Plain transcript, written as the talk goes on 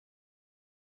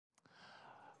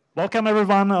Welcome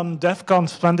everyone on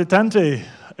DevConf 2020.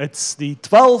 It's the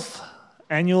 12th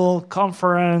annual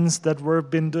conference that we've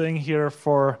been doing here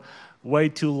for way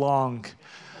too long.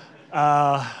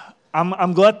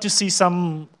 I'm glad to see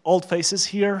some old faces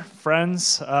here,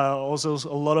 friends, also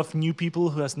a lot of new people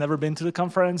who has never been to the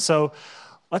conference. So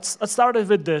let's start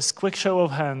with this quick show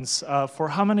of hands. For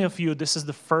how many of you this is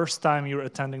the first time you're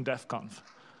attending DevConf?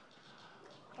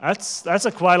 That's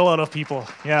quite a lot of people,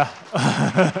 yeah.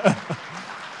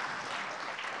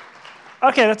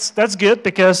 Okay, that's good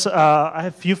because I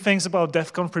have a few things about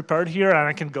DevConf prepared here and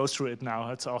I can go through it now.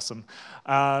 That's awesome.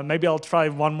 Maybe I'll try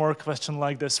one more question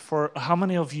like this. For how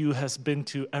many of you has been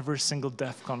to every single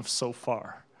DevConf so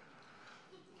far?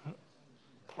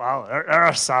 Wow, there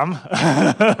are some.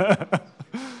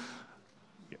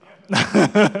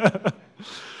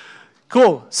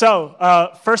 Cool. So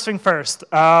first thing first,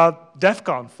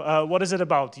 DevConf. What is it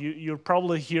about? You're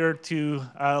probably here to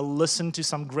listen to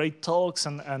some great talks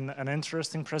and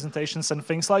interesting presentations and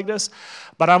things like this.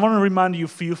 But I want to remind you a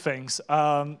few things.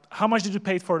 How much did you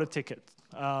pay for the ticket?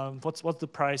 What's the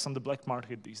price on the black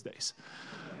market these days?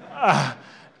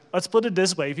 Let's put it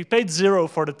this way. If you paid $0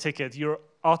 for the ticket, you're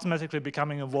automatically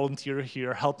becoming a volunteer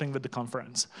here, helping with the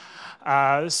conference.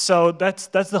 So that's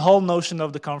the whole notion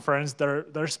of the conference.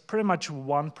 There's pretty much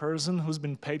one person who's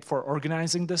been paid for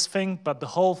organizing this thing, but the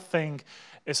whole thing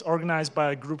is organized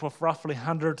by a group of roughly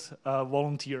 100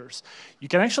 volunteers. You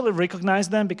can actually recognize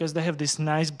them because they have these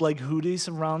nice black hoodies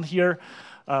around here.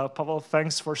 Pavel,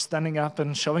 thanks for standing up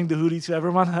and showing the hoodie to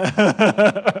everyone.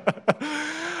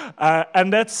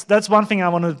 And that's one thing I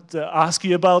wanted to ask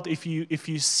you about. If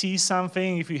you see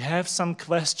something, if you have some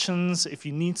questions, if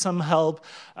you need some help,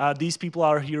 these people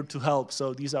are here to help.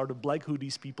 So these are the black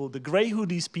hoodies people. The gray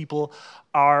hoodies people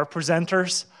are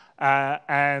presenters,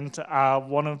 and I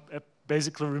want to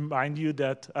basically remind you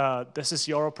that this is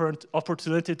your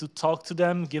opportunity to talk to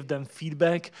them, give them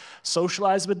feedback,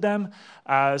 socialize with them.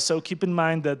 So keep in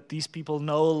mind that these people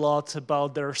know a lot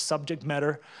about their subject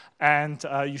matter, and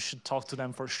you should talk to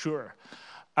them for sure.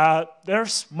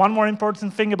 There's one more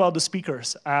important thing about the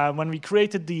speakers. When we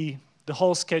created the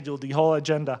whole schedule, the whole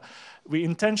agenda, we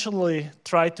intentionally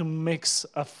tried to mix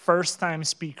first-time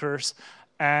speakers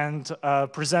and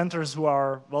presenters who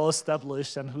are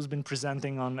well-established and who's been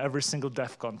presenting on every single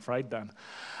DevConf, right then.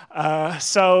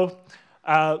 So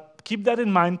keep that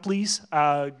in mind, please.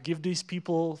 Give these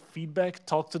people feedback,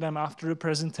 talk to them after the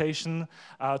presentation,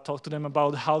 talk to them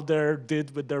about how they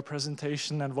did with their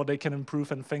presentation and what they can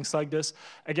improve and things like this.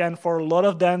 Again, for a lot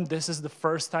of them, this is the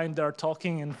first time they're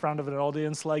talking in front of an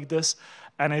audience like this,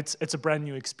 and it's a brand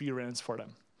new experience for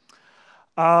them.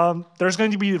 There's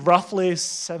going to be roughly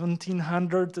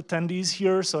 1,700 attendees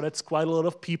here, so that's quite a lot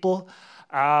of people.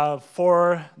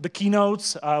 For the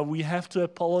keynotes, we have to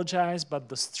apologize, but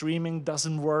the streaming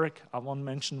doesn't work. I won't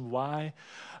mention why.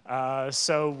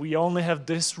 So we only have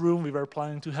this room. We were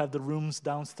planning to have the rooms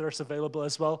downstairs available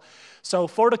as well. So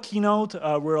for the keynote,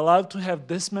 we're allowed to have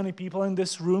this many people in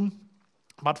this room.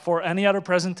 But for any other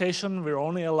presentation, we're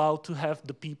only allowed to have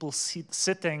the people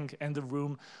sitting in the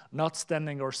room, not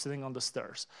standing or sitting on the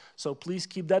stairs. So please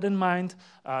keep that in mind.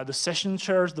 The session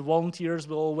chairs, the volunteers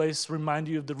will always remind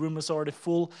you if the room is already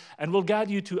full, and will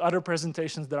guide you to other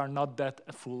presentations that are not that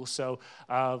full. So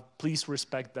please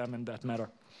respect them in that matter.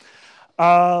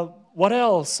 What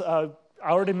else? I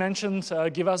already mentioned,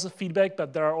 give us a feedback,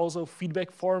 but there are also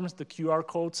feedback forms. The QR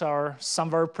codes are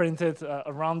somewhere printed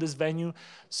around this venue.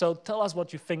 So tell us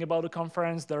what you think about the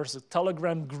conference. There's a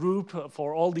Telegram group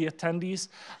for all the attendees,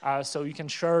 so you can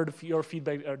share your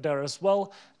feedback there as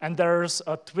well. And there's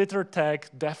a Twitter tag,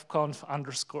 DevConf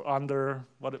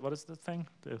what is the thing?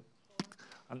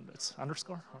 It's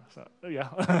underscore? Yeah,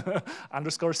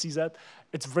 underscore CZ.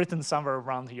 It's written somewhere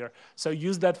around here. So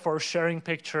use that for sharing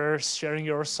pictures, sharing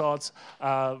your thoughts.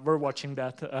 We're watching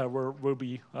that. We'll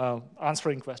be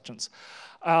answering questions.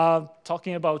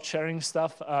 Talking about sharing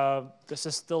stuff, this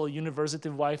is still a university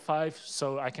Wi-Fi,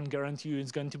 so I can guarantee you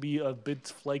it's going to be a bit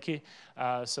flaky.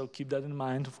 So keep that in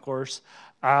mind, of course.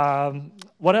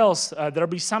 What else? There'll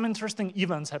be some interesting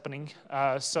events happening.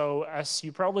 So as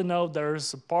you probably know,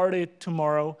 there's a party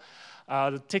tomorrow.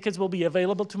 The tickets will be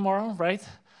available tomorrow, right?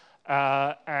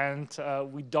 And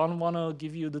we don't want to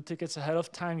give you the tickets ahead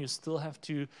of time. You still have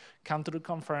to come to the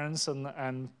conference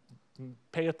and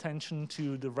pay attention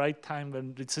to the right time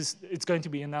when it's going to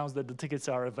be announced that the tickets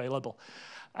are available.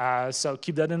 So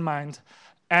keep that in mind.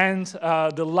 And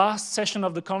the last session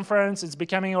of the conference, it's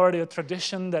becoming already a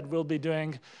tradition that we'll be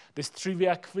doing this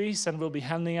trivia quiz and we'll be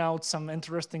handing out some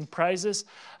interesting prizes.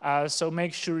 So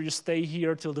make sure you stay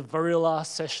here till the very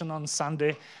last session on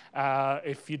Sunday.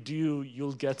 If you do,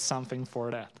 you'll get something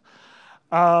for that.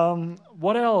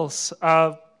 What else?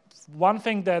 One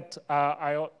thing that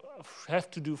I have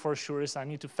to do for sure is I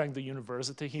need to thank the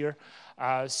university here.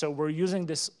 So we're using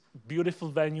this beautiful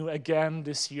venue again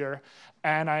this year,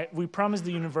 and we promised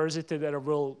the university that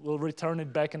we'll return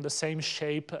it back in the same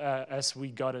shape as we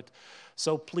got it.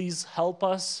 So please help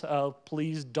us.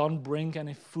 Please don't bring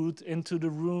any food into the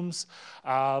rooms.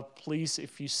 Please,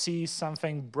 if you see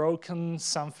something broken,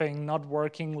 something not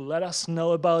working, let us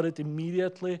know about it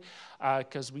immediately,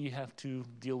 because we have to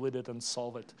deal with it and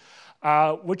solve it.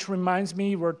 Which reminds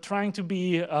me, we're trying to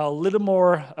be a little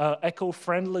more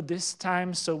eco-friendly this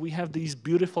time, so we have these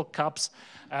beautiful cups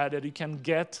that you can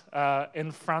get in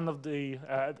front of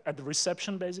at the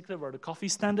reception, basically, where the coffee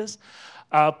stand is.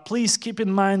 Please keep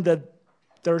in mind that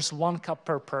there's 1 cup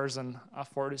per person.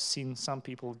 I've already seen some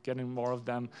people getting more of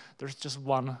them. There's just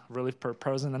 1 really per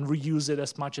person, and reuse it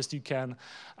as much as you can,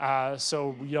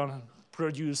 so we don't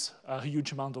produce a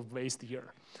huge amount of waste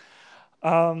here.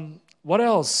 What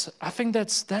else? I think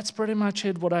that's pretty much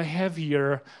it, what I have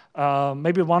here.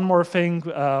 Maybe one more thing.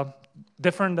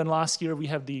 Different than last year, we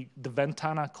have the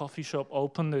Ventana coffee shop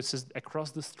open. This is across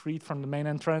the street from the main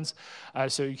entrance,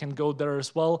 so you can go there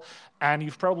as well. And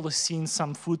you've probably seen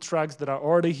some food trucks that are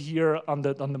already here on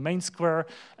the main square,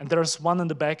 and there's 1 in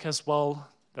the back as well.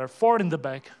 There are 4 in the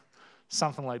back,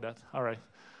 something like that. All right.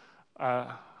 I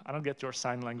don't get your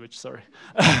sign language, sorry.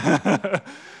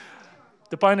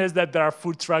 The point is that there are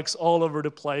food trucks all over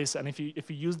the place, and if you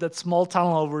use that small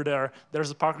tunnel over there, there's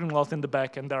a parking lot in the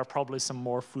back, and there are probably some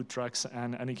more food trucks,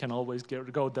 and you can always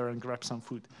go there and grab some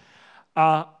food.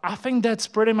 I think that's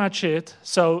pretty much it.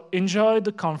 So enjoy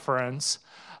the conference.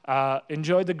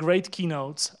 Enjoy the great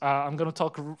keynotes. I'm going to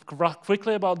talk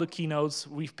quickly about the keynotes.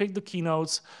 We've picked the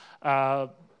keynotes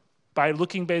by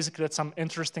looking basically at some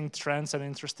interesting trends and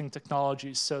interesting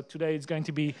technologies. So today it's going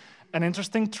to be an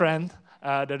interesting trend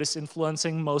that is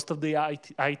influencing most of the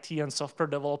IT and software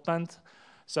development.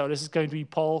 So this is going to be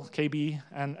Paul, KB,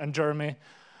 and Jeremy.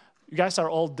 You guys are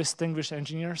all distinguished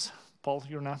engineers. Paul,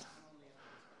 you're not?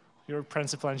 You're a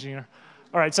principal engineer.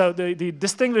 All right, so the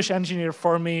distinguished engineer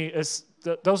for me is,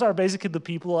 those are basically the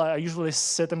people I usually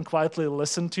sit and quietly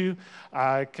listen to,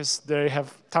 because they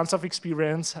have tons of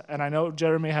experience, and I know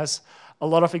Jeremy has a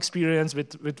lot of experience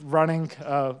with running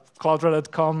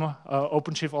Cloudera.com,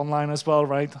 OpenShift online as well,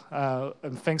 right?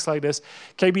 And things like this.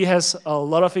 KB has a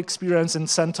lot of experience in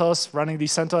CentOS, running the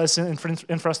CentOS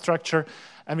infrastructure,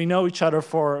 and we know each other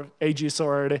for ages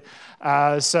already.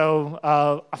 So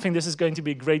I think this is going to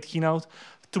be a great keynote.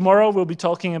 Tomorrow we'll be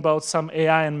talking about some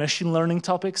AI and machine learning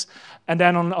topics, and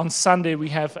then on Sunday we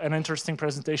have an interesting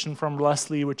presentation from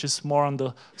Leslie, which is more on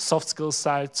the soft skills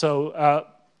side. So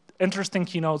interesting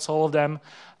keynotes, all of them.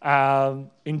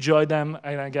 Enjoy them,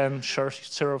 and again, share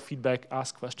feedback,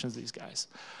 ask questions, these guys.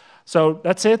 So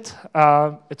that's it.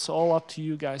 It's all up to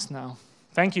you guys now.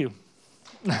 Thank you.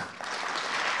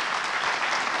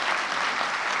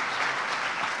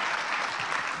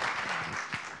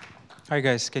 Hi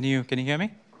guys, can you hear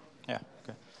me? Yeah,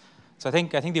 okay. So I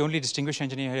think the only distinguished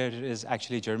engineer here is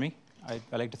actually Jeremy. I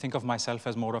like to think of myself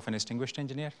as more of an distinguished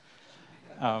engineer.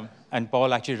 And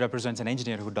Paul actually represents an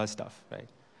engineer who does stuff, right?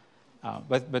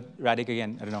 But Radik,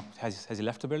 again, I don't know, has he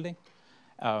left the building?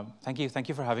 Thank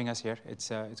you for having us here.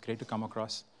 It's great to come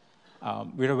across.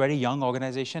 We're a very young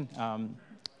organization.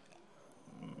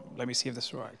 Let me see if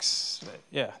this works.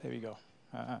 Yeah, there we go.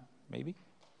 Maybe?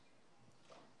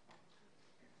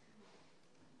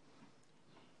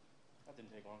 That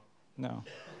didn't take long. No.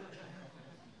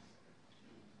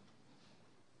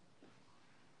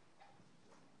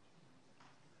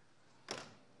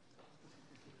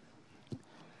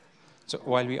 So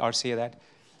while we RCA that,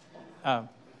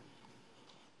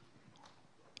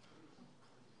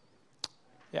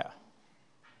 yeah,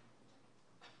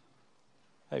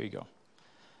 there we go.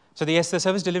 So the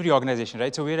service delivery organization,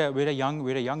 right? So we're a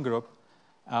young group.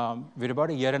 We're about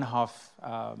 1.5 years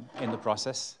in the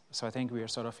process. So I think we are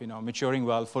sort of maturing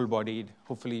well, full-bodied.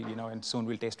 Hopefully and soon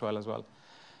we'll taste well as well.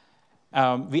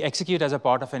 We execute as a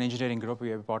part of an engineering group.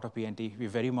 We are a part of PNT. We're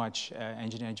very much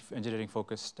engineering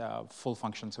focused, full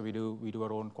function. So we do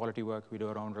our own quality work, we do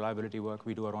our own reliability work,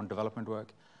 we do our own development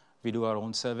work, we do our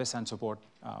own service and support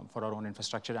for our own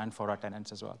infrastructure and for our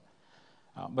tenants as well.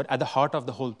 But at the heart of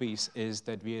the whole piece is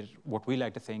that we're what we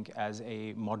like to think as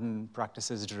a modern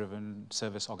practices-driven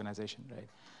service organization, right?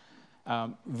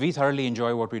 We thoroughly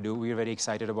enjoy what we do. We are very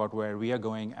excited about where we are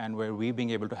going and where we're being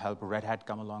able to help Red Hat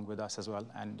come along with us as well.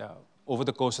 And over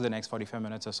the course of the next 45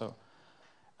 minutes or so,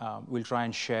 we'll try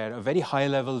and share a very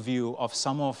high-level view of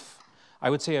some of, I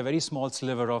would say, a very small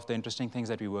sliver of the interesting things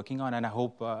that we're working on. And I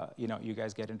hope you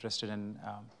guys get interested in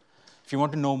If you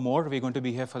want to know more, we're going to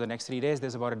be here for the next 3 days.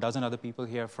 There's about a dozen other people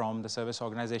here from the service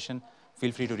organization.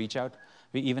 Feel free to reach out.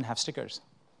 We even have stickers.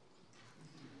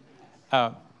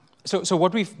 So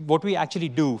what we actually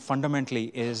do fundamentally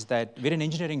is that we're an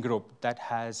engineering group that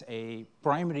has a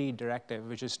primary directive,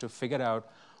 which is to figure out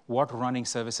what running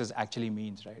services actually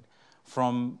means, right?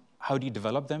 From how do you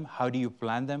develop them, how do you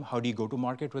plan them, how do you go to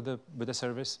market with a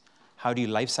service, how do you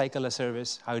lifecycle a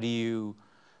service, how do you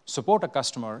support a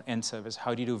customer in service,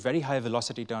 how do you do very high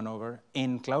velocity turnover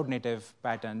in cloud native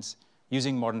patterns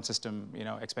using modern system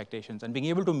expectations, and being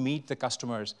able to meet the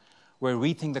customers where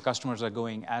we think the customers are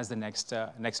going as the next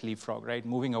leapfrog, right?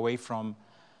 Moving away from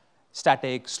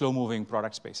static, slow-moving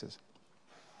product spaces.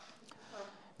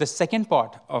 The second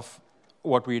part of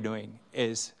what we're doing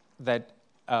is that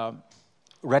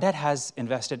Red Hat has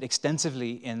invested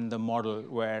extensively in the model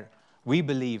where we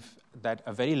believe that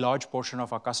a very large portion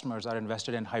of our customers are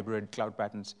invested in hybrid cloud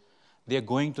patterns. They're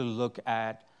going to look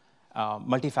at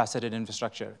multifaceted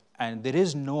infrastructure, and there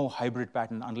is no hybrid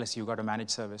pattern unless you've got a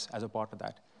managed service as a part of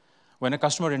that. When a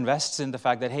customer invests in the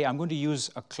fact that, hey, I'm going to use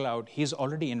a cloud, he's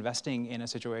already investing in a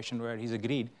situation where he's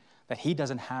agreed that he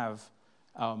doesn't have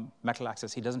metal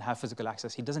access, he doesn't have physical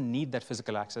access, he doesn't need that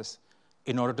physical access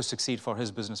in order to succeed for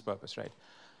his business purpose, right?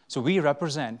 So we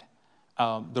represent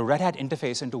the Red Hat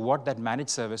interface into what that managed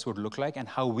service would look like and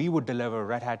how we would deliver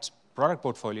Red Hat's product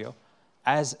portfolio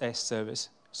as a service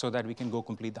so that we can go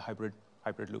complete the hybrid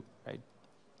loop, right?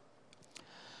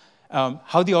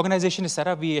 How the organization is set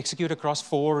up, we execute across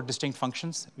 4 distinct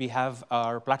functions. We have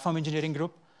our platform engineering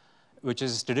group, which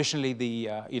is traditionally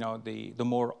the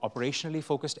more operationally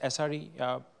focused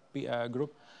SRE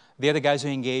group. They're the guys who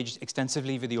engage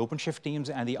extensively with the OpenShift teams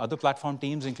and the other platform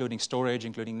teams, including storage,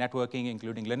 including networking,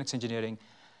 including Linux engineering.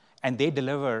 And they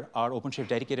deliver our OpenShift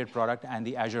dedicated product and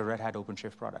the Azure Red Hat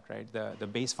OpenShift product, right? The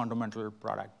base fundamental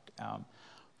product.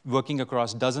 Working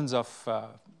across dozens of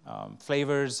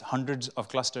flavors, hundreds of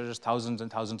clusters, thousands and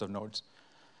thousands of nodes.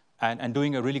 And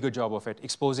doing a really good job of it,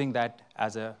 exposing that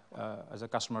as a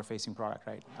customer-facing product,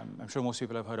 right? I'm sure most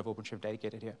people have heard of OpenShift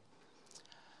dedicated here.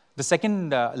 The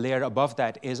second layer above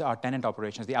that is our tenant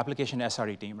operations, the application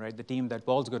SRE team, right? The team that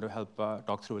Paul's going to help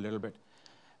talk through a little bit.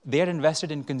 They are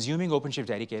invested in consuming OpenShift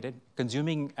dedicated,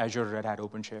 consuming Azure Red Hat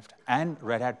OpenShift, and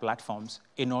Red Hat platforms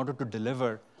in order to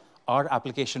deliver our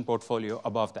application portfolio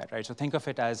above that, right? So think of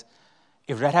it as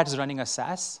if Red Hat is running a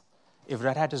SaaS, if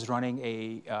Red Hat is running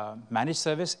a managed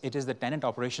service, it is the tenant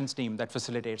operations team that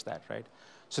facilitates that, right?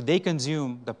 So they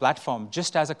consume the platform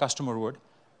just as a customer would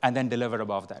and then deliver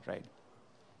above that, right?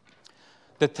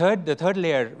 The third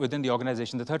layer within the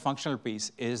organization, the third functional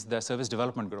piece is the service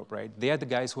development group, right? They are the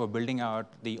guys who are building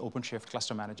out the OpenShift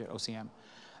Cluster Manager, OCM.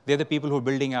 They're the people who are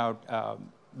building out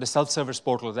the self-service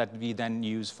portal that we then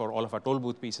use for all of our toll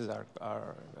booth pieces,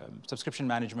 our subscription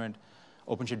management,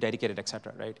 OpenShift dedicated, et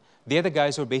cetera, right? They're the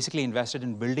guys who are basically invested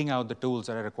in building out the tools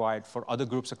that are required for other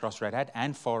groups across Red Hat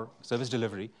and for service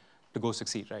delivery to go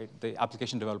succeed, right? The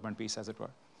application development piece, as it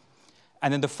were.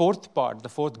 And then the fourth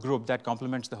group that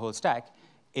complements the whole stack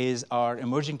is our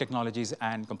emerging technologies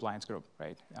and compliance group,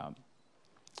 right?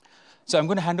 So I'm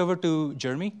going to hand over to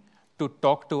Jeremy to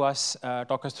talk us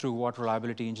through what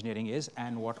reliability engineering is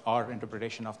and what our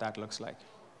interpretation of that looks like.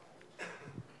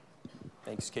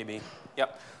 Thanks, KB.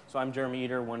 Yep. So I'm Jeremy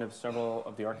Eder, one of several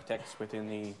of the architects within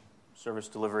the service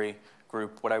delivery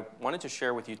group. What I wanted to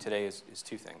share with you today is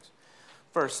 2 things.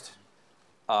 First,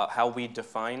 how we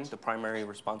define the primary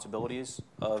responsibilities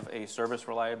of a service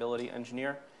reliability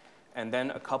engineer, and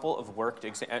then a couple of worked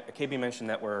examples. KB mentioned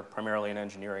that we're primarily an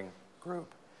engineering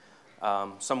group.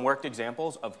 Some worked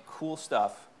examples of cool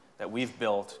stuff that we've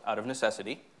built out of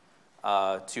necessity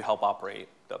to help operate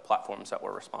the platforms that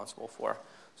we're responsible for.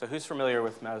 So who's familiar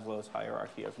with Maslow's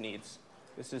hierarchy of needs?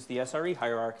 This is the SRE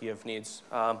hierarchy of needs.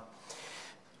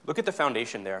 Look at the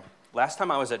foundation there. Last time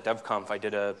I was at DevConf, I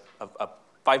did a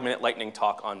 5-minute lightning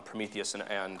talk on Prometheus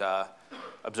and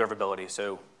observability.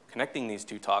 So connecting these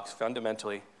 2 talks,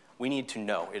 fundamentally, we need to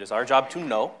know. It is our job to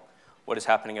know what is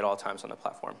happening at all times on the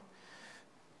platform.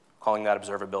 Calling that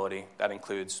observability, that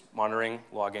includes monitoring,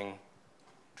 logging,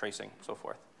 tracing, so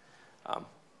forth.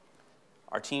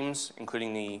 Our teams,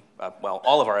 including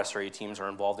all of our SRE teams are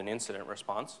involved in incident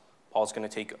response. Paul's going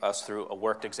to take us through a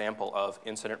worked example of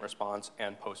incident response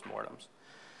and postmortems.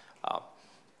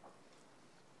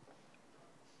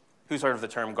 Who's heard of the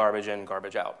term garbage in,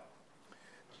 garbage out?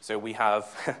 So we have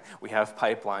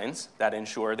pipelines that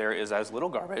ensure there is as little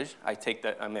garbage.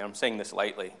 I'm saying this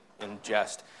lightly in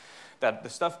jest, that the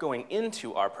stuff going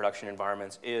into our production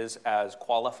environments is as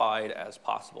qualified as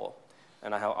possible.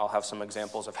 And I'll have some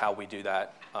examples of how we do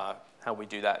that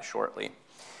shortly.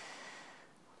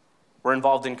 We're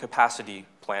involved in capacity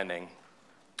planning.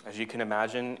 As you can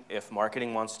imagine, if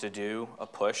marketing wants to do a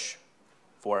push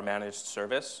for a managed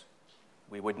service,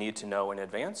 we would need to know in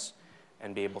advance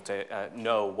and be able to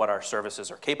know what our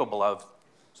services are capable of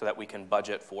so that we can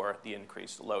budget for the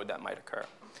increased load that might occur.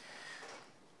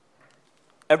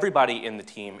 Everybody in the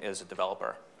team is a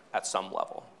developer at some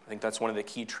level. I think that's one of the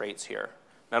key traits here.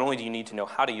 Not only do you need to know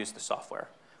how to use the software,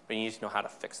 but you need to know how to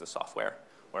fix the software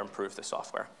or improve the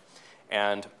software.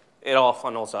 And it all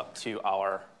funnels up to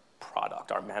our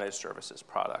product, our managed services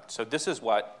product. So this is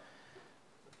what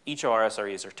each of our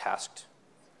SREs are tasked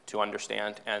to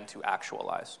understand and to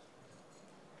actualize.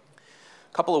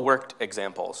 A couple of worked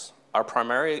examples. Our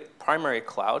primary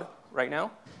cloud right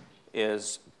now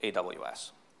is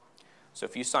AWS. So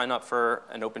if you sign up for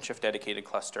an OpenShift dedicated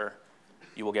cluster,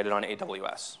 you will get it on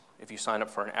AWS. If you sign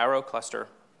up for an Arrow cluster,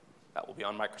 that will be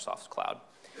on Microsoft's cloud.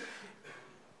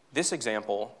 This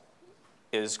example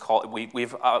is called,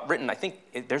 we've written, I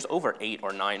think there's over 8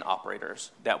 or 9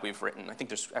 operators that we've written. I think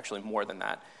there's actually more than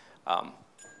that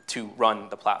to run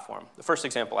the platform. The first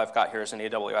example I've got here is an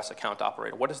AWS account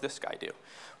operator. What does this guy do?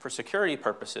 For security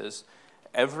purposes,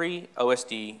 every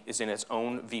OSD is in its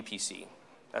own VPC.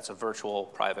 That's a virtual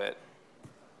private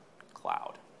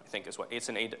cloud, I think is what, it's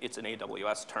an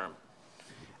AWS term.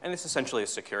 And it's essentially a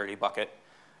security bucket.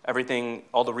 Everything,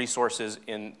 all the resources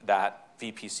in that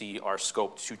VPC are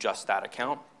scoped to just that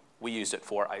account. We use it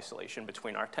for isolation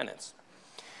between our tenants.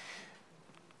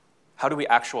 How do we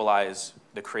actualize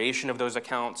the creation of those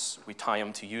accounts? We tie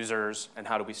them to users, and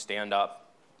how do we stand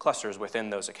up clusters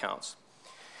within those accounts?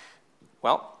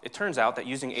 Well, it turns out that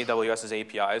using AWS's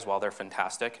APIs, while they're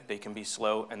fantastic, they can be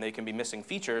slow and they can be missing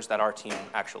features that our team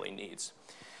actually needs.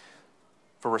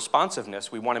 For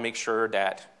responsiveness, we want to make sure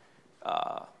that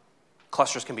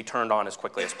clusters can be turned on as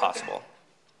quickly as possible.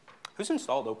 Who's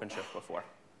installed OpenShift before?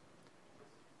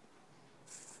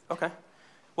 Okay.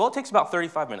 Well, it takes about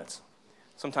 35 minutes,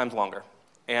 sometimes longer,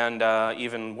 and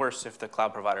even worse if the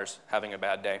cloud provider's having a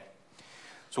bad day.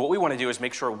 So what we want to do is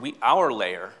make sure our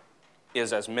layer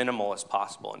is as minimal as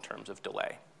possible in terms of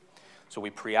delay. So we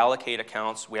pre-allocate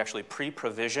accounts. We actually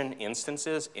pre-provision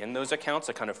instances in those accounts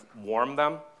to kind of warm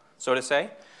them, so to say.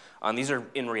 These are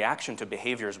in reaction to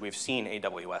behaviors we've seen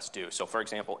AWS do. So for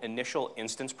example, initial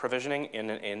instance provisioning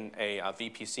in a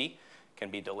VPC can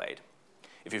be delayed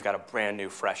if you've got a brand new,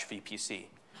 fresh VPC.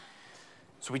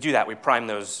 So we do that. We prime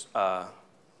those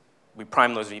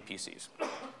VPCs.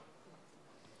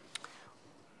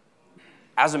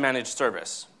 As a managed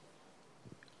service,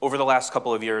 over the last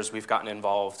couple of years, we've gotten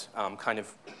involved kind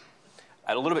of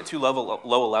at a little bit too low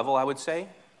a level, I would say,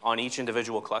 on each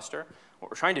individual cluster. What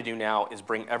we're trying to do now is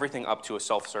bring everything up to a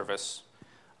self-service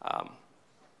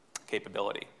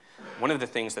capability. One of the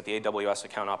things that the AWS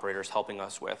account operator is helping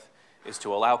us with is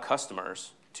to allow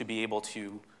customers to be able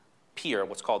to peer,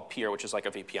 what's called peer, which is like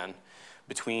a VPN,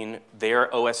 between their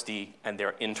OSD and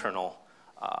their internal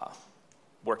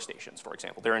workstations, for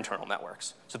example, their internal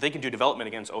networks. So they can do development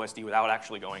against OSD without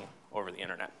actually going over the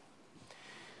internet.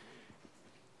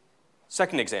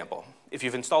 Second example, if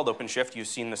you've installed OpenShift, you've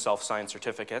seen the self-signed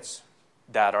certificates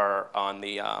that are on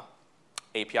the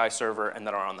API server and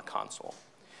that are on the console.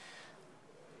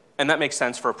 And that makes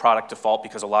sense for a product default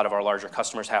because a lot of our larger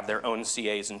customers have their own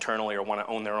CAs internally or want to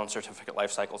own their own certificate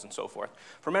lifecycles and so forth.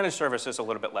 For managed services, a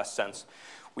little bit less sense.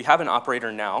 We have an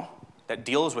operator now that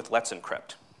deals with Let's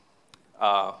Encrypt.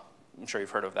 I'm sure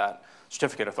you've heard of that,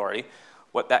 certificate authority.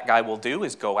 What that guy will do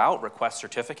is go out, request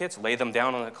certificates, lay them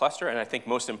down on the cluster, and I think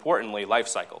most importantly,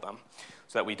 lifecycle them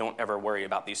so that we don't ever worry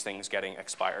about these things getting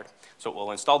expired. So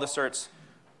we'll install the certs,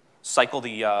 cycle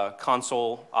the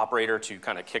console operator to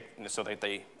kind of kick so that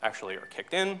they actually are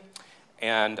kicked in,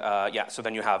 and yeah, so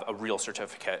then you have a real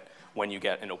certificate when you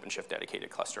get an OpenShift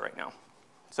dedicated cluster right now.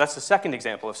 So that's the second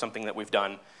example of something that we've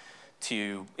done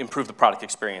to improve the product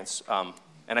experience,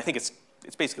 and I think it's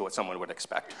basically what someone would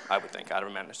expect, I would think, out of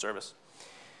a managed service.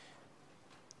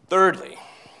 Thirdly,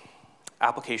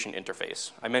 application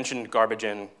interface. I mentioned garbage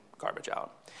in, garbage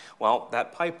out. Well,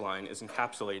 that pipeline is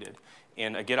encapsulated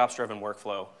in a GitOps-driven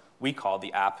workflow we call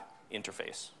the app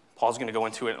interface. Paul's going to go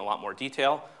into it in a lot more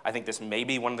detail. I think this may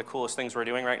be one of the coolest things we're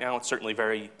doing right now. It's certainly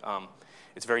very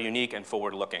unique and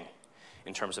forward-looking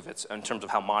in terms of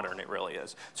how modern it really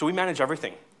is. So we manage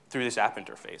everything through this app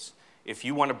interface. If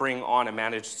you want to bring on a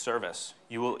managed service,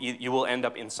 you will end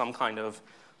up in some kind of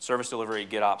service delivery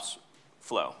GitOps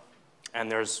flow.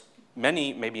 And there's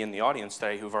many, maybe in the audience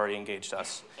today, who've already engaged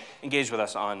with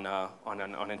us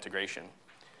on integration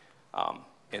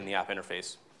in the app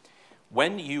interface.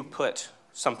 When you put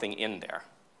something in there,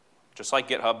 just like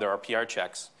GitHub, there are PR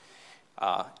checks,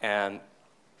 and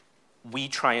we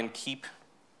try and keep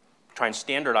try and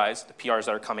standardize the PRs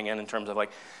that are coming in terms of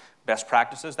like best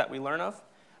practices that we learn of.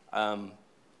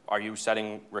 Are you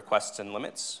setting requests and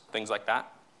limits, things like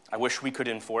that? I wish we could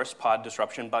enforce pod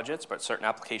disruption budgets, but certain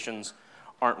applications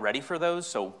aren't ready for those,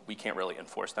 so we can't really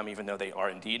enforce them, even though they are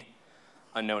indeed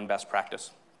a known best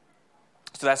practice.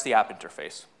 So that's the app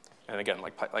interface. And again,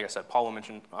 like I said, Paul will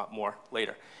mention more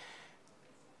later.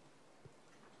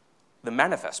 The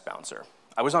manifest bouncer.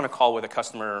 I was on a call with a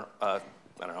customer, I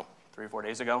don't know, 3 or 4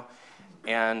 days ago,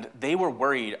 and they were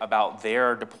worried about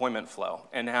their deployment flow.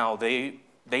 And now they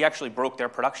actually broke their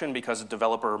production because a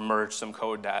developer merged some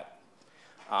code that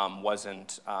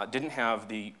didn't have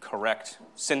the correct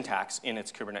syntax in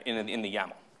its Kubernetes, in the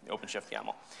YAML, the OpenShift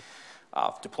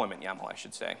YAML, deployment YAML, I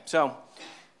should say. So,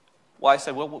 well, I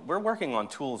said, well, we're working on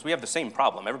tools. We have the same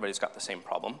problem. Everybody's got the same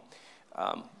problem.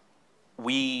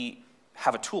 We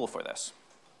have a tool for this.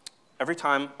 Every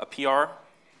time a PR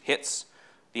hits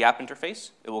the app interface,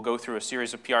 it will go through a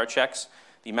series of PR checks.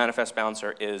 The manifest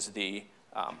bouncer is the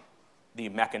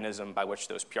mechanism by which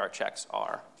those PR checks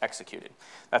are executed.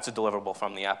 That's a deliverable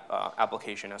from the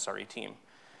application SRE team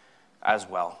as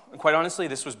well. And quite honestly,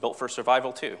 this was built for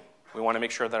survival too. We want to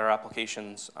make sure that our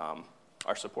applications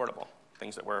are supportable,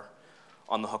 things that we're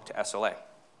on the hook to SLA.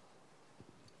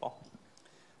 Paul?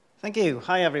 Thank you.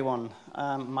 Hi, everyone.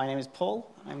 My name is Paul.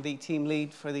 I'm the team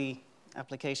lead for the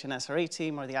application SRE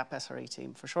team, or the app SRE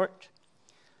team for short.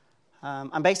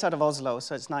 I'm based out of Oslo,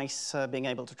 so it's nice being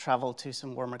able to travel to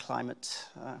some warmer climate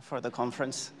for the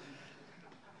conference.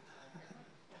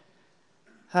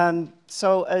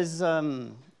 So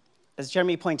as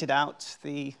Jeremy pointed out,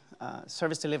 the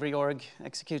service delivery org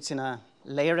executes in a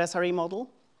layered SRE model.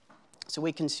 So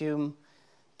we consume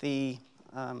the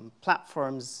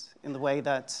platforms in the way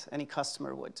that any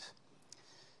customer would.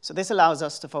 So this allows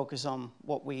us to focus on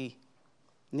what we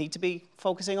need to be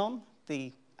focusing on,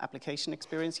 the application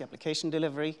experience, the application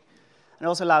delivery, and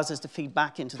also allows us to feed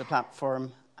back into the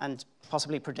platform and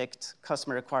possibly predict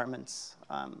customer requirements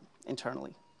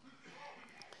internally.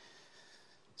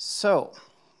 So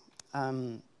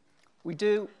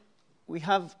we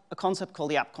have a concept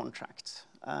called the app contract.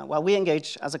 While we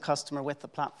engage as a customer with the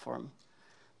platform,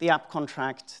 the app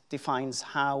contract defines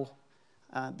how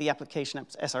the application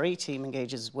SRE team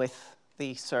engages with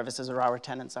the services or our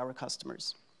tenants, our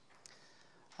customers.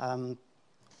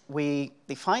 We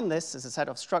define this as a set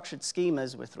of structured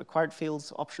schemas with required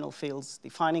fields, optional fields,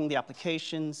 defining the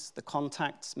applications, the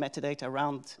contacts, metadata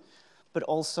around, but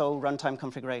also runtime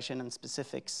configuration and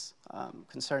specifics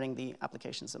concerning the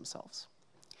applications themselves.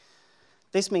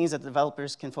 This means that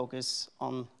developers can focus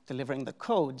on delivering the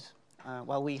code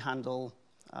while we handle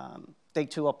day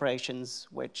 2 operations,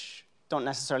 which don't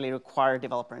necessarily require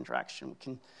developer interaction. We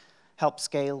can help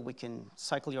scale, we can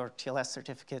cycle your TLS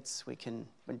certificates, we can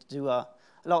do a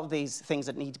lot of these things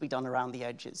that need to be done around the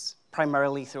edges,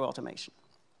 primarily through automation.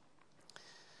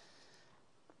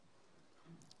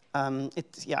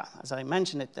 As I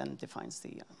mentioned, it then defines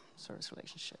the service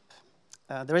relationship.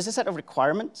 There is a set of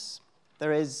requirements.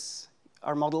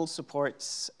 Our model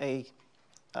supports a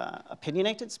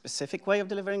opinionated, specific way of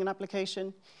delivering an application.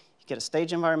 You get a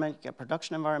stage environment, you get a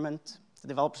production environment. The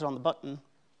developers are on the button,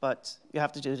 but you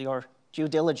have to do your due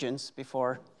diligence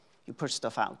before you push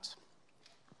stuff out.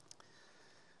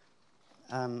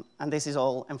 And this is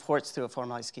all enforced through a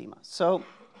formalized schema. So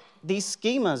these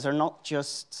schemas are not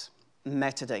just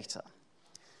metadata.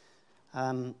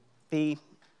 The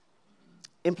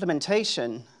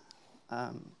implementation,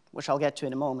 which I'll get to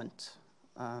in a moment,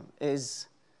 is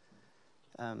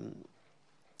the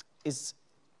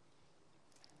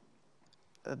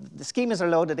schemas are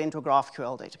loaded into a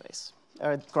GraphQL database,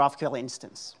 or a GraphQL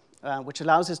instance, which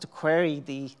allows us to query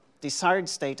the desired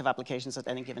state of applications at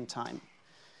any given time.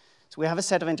 So we have a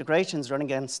set of integrations running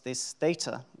against this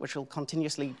data, which will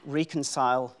continuously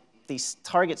reconcile the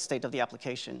target state of the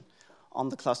application on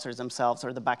the clusters themselves,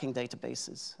 or the backing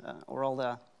databases, or all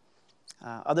the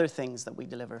other things that we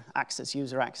deliver, access,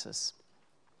 user access.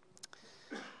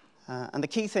 And the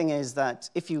key thing is that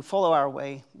if you follow our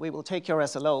way, we will take your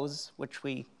SLOs, which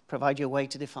we provide you a way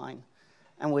to define,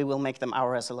 and we will make them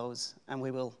our SLOs, and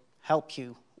we will help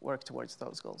you work towards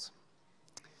those goals.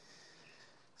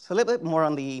 So a little bit more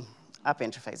on the app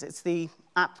interface. It's the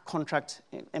app contract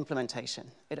implementation.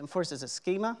 It enforces a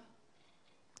schema,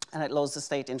 and it loads the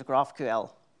state into GraphQL,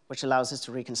 which allows us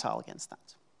to reconcile against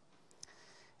that.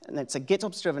 And it's a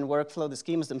GitOps-driven workflow. The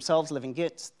schemas themselves live in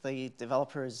Git. The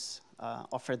developers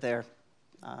offer their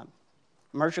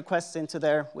merge requests into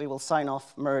there. We will sign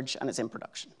off, merge, and it's in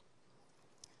production.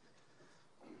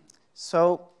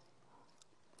 So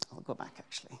I'll go back,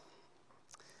 actually.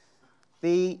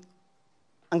 The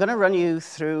I'm going to run you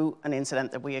through an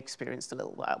incident that we experienced a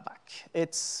little while back.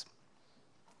 It's,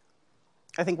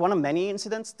 I think, one of many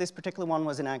incidents. This particular one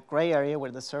was in a gray area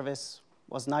where the service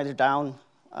was neither down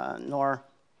nor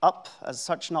up, as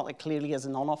such, not like clearly as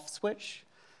an on-off switch.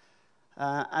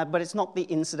 But it's not the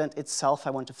incident itself I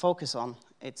want to focus on.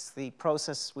 It's the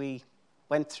process we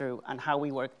went through and how we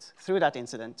worked through that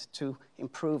incident to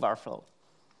improve our flow.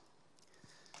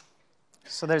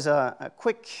 So there's a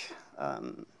quick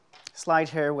slide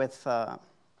here with the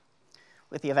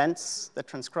events that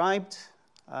transcribed.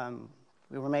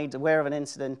 We were made aware of an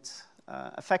incident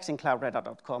affecting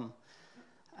cloudradar.com,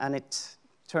 and it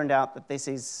turned out that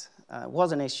this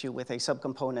was an issue with a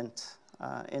subcomponent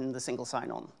in the single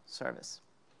sign-on service.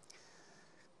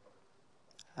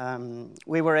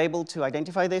 We were able to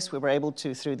identify this. We were able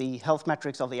to, through the health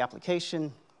metrics of the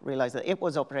application, realize that it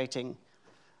was operating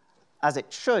as it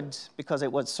should because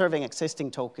it was serving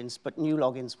existing tokens, but new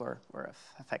logins were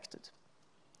affected.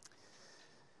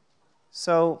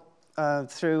 So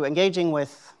through engaging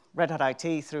with Red Hat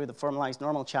IT through the formalized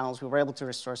normal channels, we were able to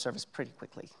restore service pretty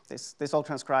quickly. This all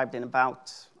transcribed in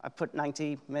about, I put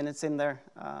 90 minutes in there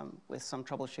with some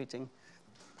troubleshooting,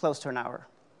 close to an hour.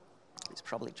 It's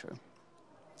probably true.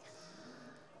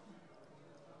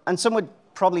 And some would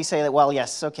probably say that, well,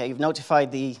 yes, okay, you've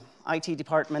notified the IT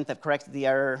department, they've corrected the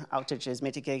error, outage is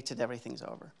mitigated, everything's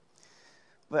over.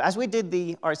 But as we did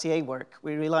the RCA work,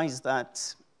 we realized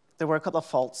that there were a couple of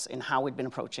faults in how we'd been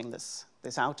approaching this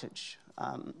outage.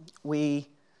 We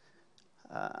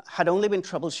had only been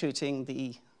troubleshooting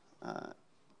the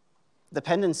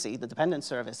dependent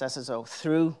service, SSO,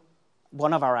 through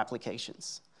one of our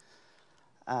applications.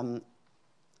 And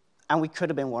we could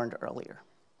have been warned earlier.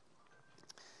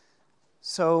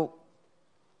 So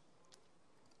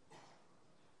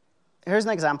here's an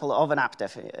example of an app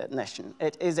definition.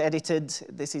 It is edited.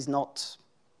 This is not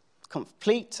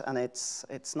complete, and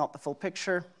it's not the full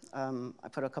picture. I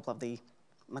put a couple of I'm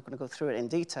not going to go through it in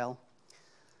detail.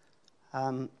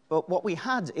 But what we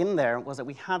had in there was that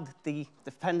we had the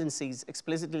dependencies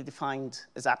explicitly defined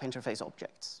as app interface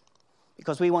objects,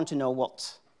 because we want to know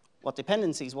what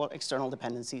dependencies, what external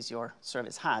dependencies your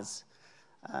service has,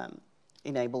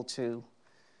 enabled to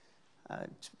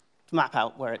map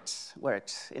out where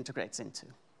it integrates into.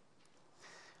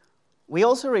 We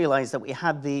also realized that we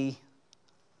had the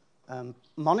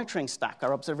monitoring stack, our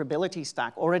observability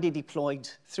stack, already deployed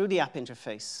through the app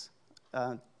interface,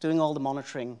 doing all the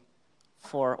monitoring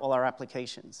for all our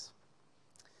applications.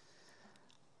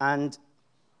 And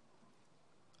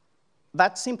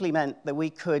that simply meant that we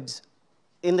could,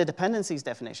 in the dependencies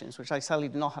definitions, which I sadly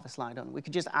do not have a slide on, we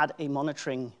could just add a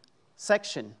monitoring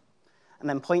section and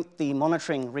then point the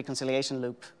monitoring reconciliation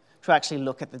loop to actually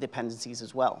look at the dependencies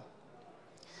as well.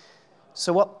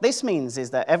 So what this means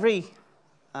is that every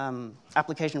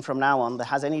application from now on that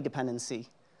has any dependency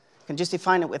can just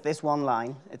define it with this one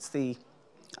line. It's the,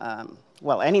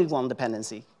 any one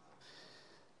dependency.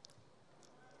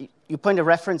 You point a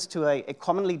reference to a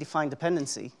commonly defined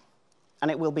dependency, and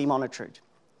it will be monitored.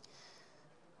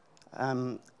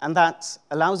 And that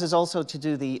allows us also to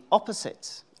do the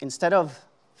opposite. Instead of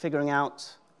figuring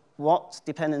out what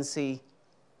dependency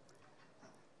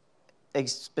a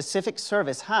specific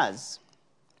service has,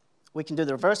 we can do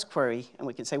the reverse query, and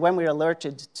we can say when we're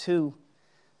alerted to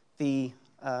an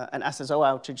SSO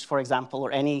outage, for example,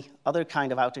 or any other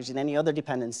kind of outage in any other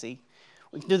dependency,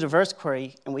 we can do the reverse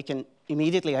query, and we can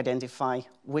immediately identify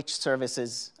which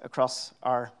services across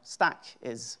our stack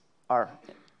are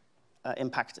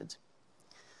impacted.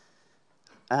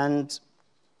 And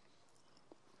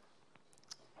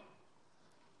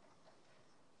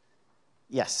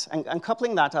yes, and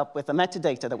coupling that up with the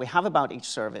metadata that we have about each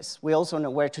service, we also know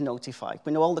where to notify.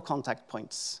 We know all the contact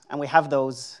points, and we have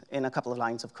those in a couple of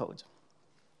lines of code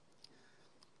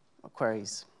or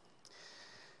queries.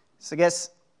 So I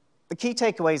guess the key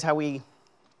takeaway is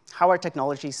how our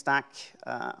technology stack,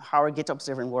 how our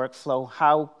GitOps-driven workflow,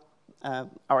 how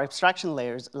our abstraction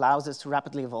layers allows us to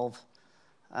rapidly evolve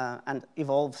and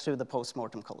evolve through the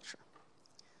post-mortem culture.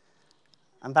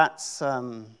 And that's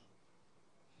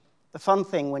the fun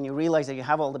thing when you realize that you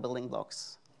have all the building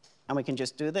blocks and we can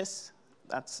just do this.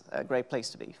 That's a great place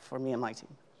to be for me and my team.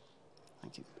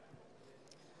 Thank you.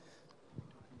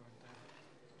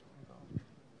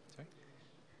 Sorry?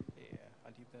 Yeah,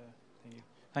 I'll leave thank you.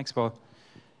 Thanks, Paul.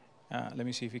 Let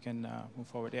me see if we can move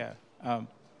forward. Yeah,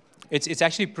 it's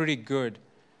actually pretty good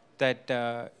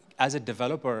that as a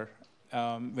developer,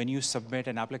 when you submit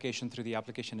an application through the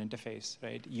application interface,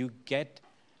 right, you get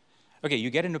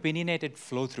an opinionated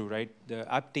flow through, right?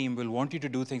 The app team will want you to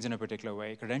do things in a particular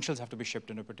way. Credentials have to be shipped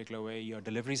in a particular way. Your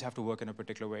deliveries have to work in a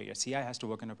particular way. Your CI has to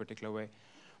work in a particular way.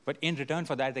 But in return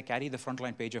for that, they carry the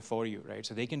frontline pager for you, right?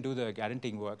 So they can do the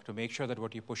guaranteeing work to make sure that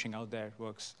what you're pushing out there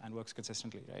works and works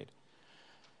consistently,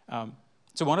 right?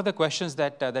 So one of the questions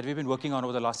that we've been working on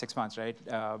over the last 6 months, right,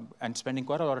 and spending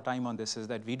quite a lot of time on this is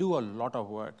that we do a lot of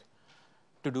work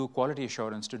to do quality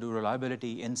assurance, to do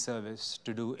reliability in service,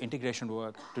 to do integration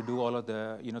work, to do all of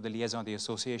the, the liaison, the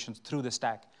associations through the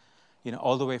stack,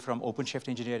 all the way from OpenShift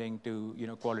engineering to,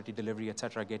 quality delivery, et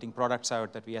cetera, getting products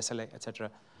out that we SLA, et cetera.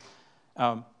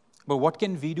 But what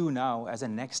can we do now as a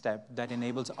next step that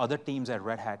enables other teams at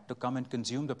Red Hat to come and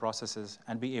consume the processes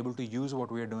and be able to use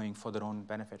what we're doing for their own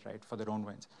benefit, right, for their own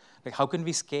wins? Like, how can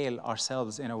we scale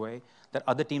ourselves in a way that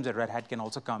other teams at Red Hat can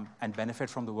also come and benefit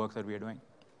from the work that we are doing?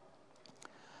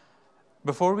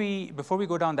 Before we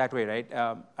go down that way, right,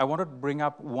 I want to bring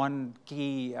up one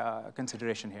key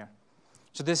consideration here.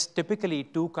 So there's typically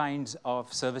 2 kinds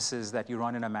of services that you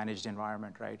run in a managed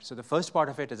environment, right? So the first part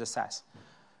of it is a SaaS.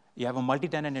 You have a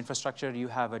multi-tenant infrastructure, you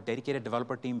have a dedicated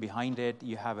developer team behind it,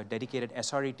 you have a dedicated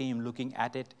SRE team looking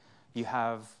at it, you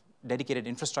have dedicated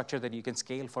infrastructure that you can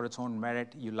scale for its own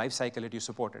merit, you lifecycle it, you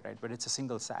support it, right? But it's a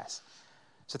single SaaS.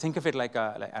 So think of it like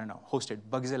I don't know, hosted.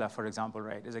 Bugzilla, for example,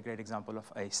 right, is a great example of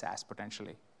a SaaS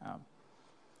potentially.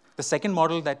 The second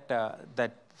model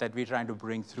that we're trying to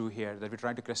bring through here, that we're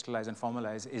trying to crystallize and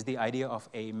formalize, is the idea of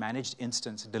a managed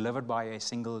instance delivered by a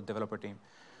single developer team.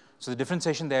 So the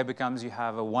differentiation there becomes you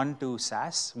have a 1-to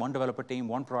SaaS, one developer team,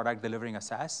 one product delivering a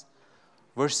SaaS,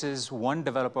 versus one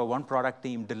developer, one product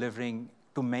team delivering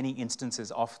to many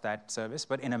instances of that service,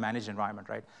 but in a managed environment,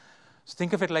 right? So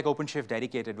think of it like OpenShift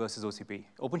dedicated versus OCP.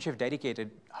 OpenShift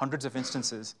dedicated, hundreds of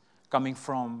instances coming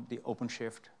from the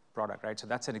OpenShift product, right? So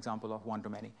that's an example of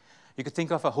one-to-many. You could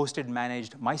think of a hosted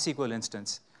managed MySQL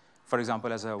instance, for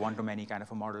example, as a one-to-many kind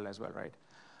of a model as well, right?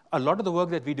 A lot of the work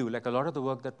that we do, like a lot of the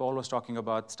work that Paul was talking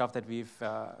about, stuff that we've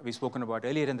spoken about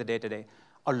earlier in the day today,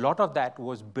 a lot of that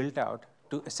was built out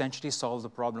to essentially solve the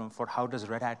problem for how does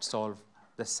Red Hat solve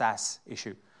the SaaS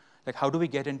issue. Like, how do we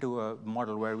get into a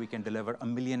model where we can deliver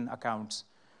 1 million accounts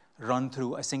run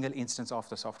through a single instance of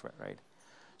the software, right?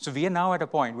 So we are now at a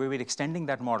point where we're extending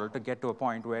that model to get to a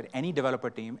point where any developer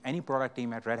team, any product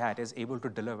team at Red Hat is able to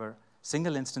deliver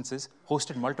single instances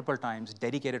hosted multiple times,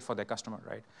 dedicated for their customer,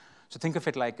 right? So think of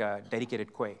it like a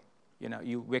dedicated queue.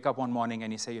 You wake up one morning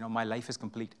and you say, my life is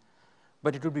complete.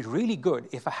 But it would be really good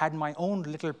if I had my own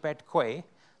little pet queue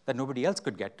that nobody else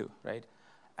could get to, right?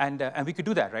 And we could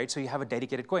do that, right? So you have a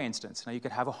dedicated queue instance. Now you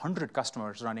could have 100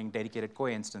 customers running dedicated queue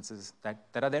instances that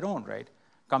are their own, right?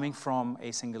 Coming from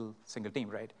a single team,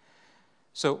 right?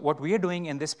 So what we are doing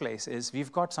in this place is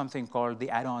we've got something called the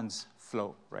add-ons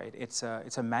flow, right? It's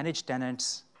a managed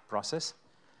tenants process.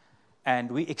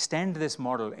 And we extend this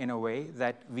model in a way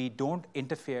that we don't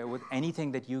interfere with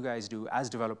anything that you guys do as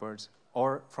developers,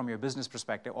 or from your business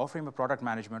perspective, or from your product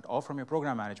management, or from your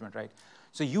program management, right?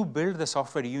 So you build the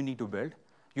software you need to build.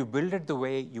 You build it the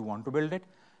way you want to build it.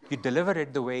 You deliver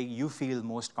it the way you feel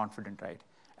most confident, right?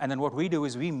 And then what we do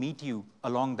is we meet you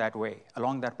along that way,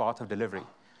 along that path of delivery.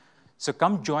 So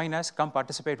come join us, come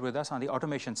participate with us on the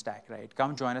automation stack, right?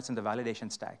 Come join us in the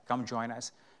validation stack. Come join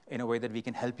us in a way that we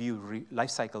can help you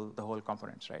lifecycle the whole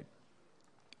components, right?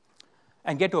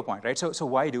 And get to a point, right? So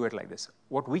why do it like this?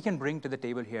 What we can bring to the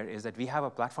table here is that we have a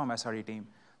platform SRE team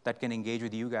that can engage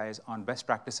with you guys on best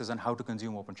practices on how to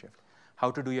consume OpenShift,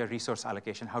 how to do your resource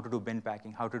allocation, how to do bin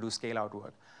packing, how to do scale-out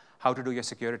work, how to do your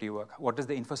security work, what is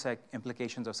the InfoSec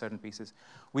implications of certain pieces.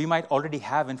 We might already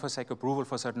have InfoSec approval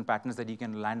for certain patterns that you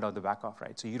can land on the back of,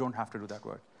 right? So you don't have to do that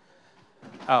work.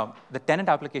 The tenant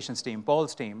applications team,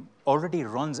 Paul's team, already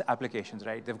runs applications,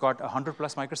 right? They've got 100+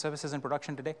 microservices in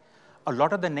production today. A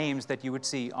lot of the names that you would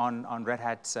see on Red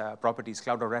Hat's properties,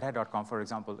 cloud.redhat.com, for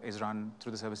example, is run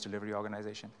through the service delivery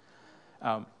organization.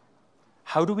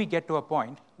 How do we get to a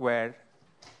point where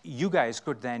you guys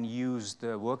could then use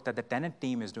the work that the tenant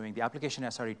team is doing, the application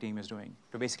SRE team is doing,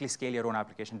 to basically scale your own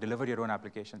application, deliver your own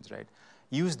applications, right?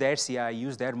 Use their CI,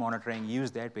 use their monitoring,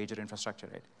 use their pager infrastructure,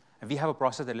 right? And we have a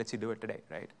process that lets you do it today,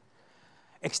 right?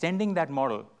 Extending that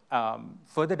model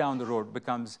further down the road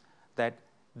becomes that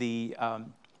the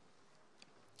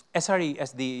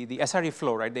SRE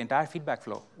flow, right, the entire feedback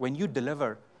flow, when you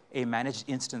deliver a managed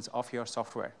instance of your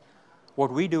software, what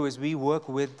we do is we work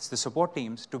with the support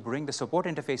teams to bring the support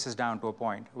interfaces down to a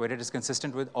point where it is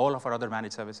consistent with all of our other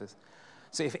managed services.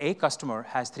 So if a customer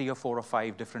has 3 or 4 or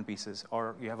 5 different pieces,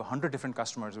 or you have 100 different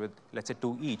customers with, let's say,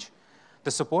 2 each,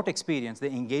 the support experience, the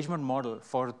engagement model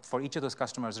for each of those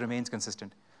customers remains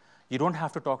consistent. You don't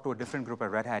have to talk to a different group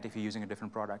at Red Hat if you're using a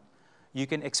different product. You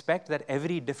can expect that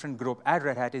every different group at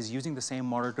Red Hat is using the same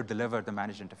model to deliver the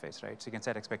managed interface, right? So you can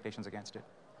set expectations against it.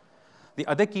 The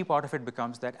other key part of it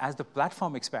becomes that as the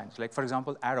platform expands, like for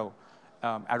example, Arrow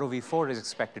V4 is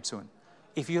expected soon.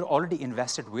 If you're already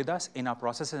invested with us in our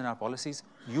processes and our policies,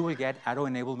 you will get Arrow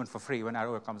enablement for free when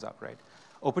Arrow comes up, right?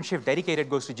 OpenShift dedicated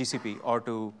goes to GCP or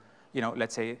to,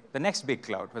 let's say the next big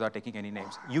cloud without taking any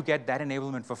names. You get that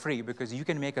enablement for free because you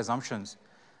can make assumptions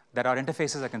that our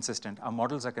interfaces are consistent, our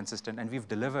models are consistent, and we've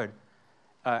delivered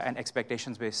an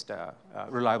expectations-based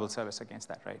reliable service against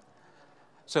that, right?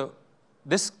 So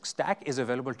this stack is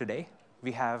available today.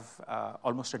 We have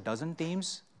almost a dozen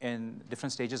teams in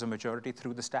different stages of maturity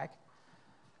through the stack.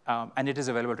 And it is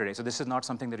available today. So this is not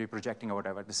something that we're projecting or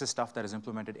whatever. This is stuff that is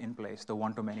implemented in place, the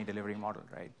one-to-many delivery model,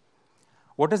 right?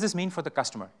 What does this mean for the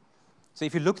customer? So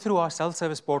if you look through our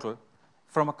self-service portal,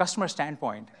 from a customer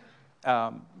standpoint,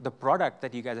 the product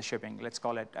that you guys are shipping, let's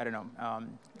call it, I don't know,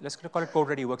 let's call it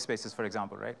code-ready workspaces, for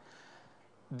example, right?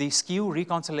 The SKU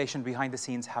reconciliation behind the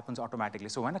scenes happens automatically.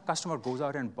 So when a customer goes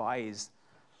out and buys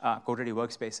code-ready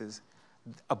workspaces,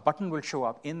 a button will show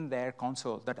up in their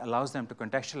console that allows them to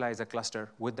contextualize a cluster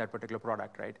with that particular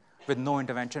product, right? With no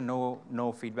intervention,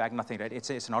 no feedback, nothing, right? It's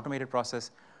an automated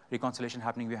process, reconciliation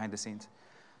happening behind the scenes.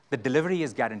 The delivery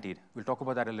is guaranteed. We'll talk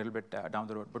about that a little bit down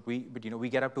the road, but we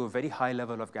get up to a very high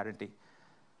level of guarantee.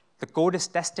 The code is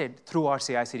tested through our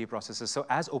CI/CD processes. So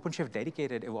as OpenShift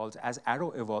Dedicated evolves, as Arrow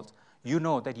evolves, you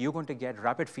know that you're going to get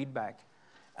rapid feedback.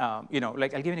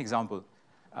 Like I'll give you an example.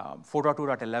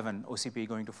 4.2.11 OCP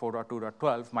going to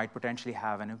 4.2.12 might potentially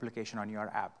have an implication on your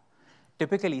app.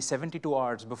 Typically, 72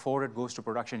 hours before it goes to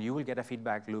production, you will get a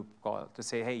feedback loop call to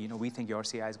say, hey, we think your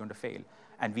CI is going to fail,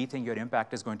 and we think your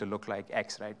impact is going to look like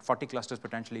X, right? 40 clusters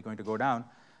potentially going to go down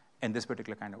in this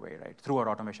particular kind of way, right? Through our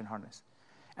automation harness.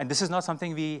 And this is not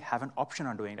something we have an option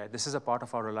on doing, right? This is a part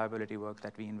of our reliability work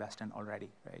that we invest in already,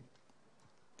 right?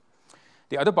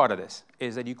 The other part of this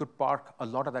is that you could park a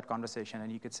lot of that conversation and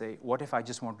you could say, what if I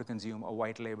just want to consume a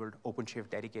white-labeled OpenShift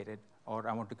Dedicated, or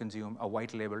I want to consume a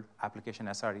white-labeled application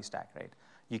SRE stack, right?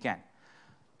 You can.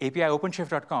 API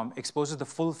OpenShift.com exposes the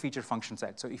full feature function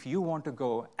set. So if you want to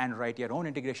go and write your own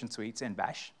integration suites in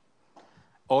Bash,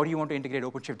 or you want to integrate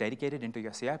OpenShift Dedicated into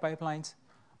your CI pipelines,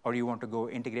 or you want to go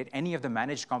integrate any of the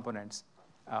managed components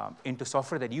into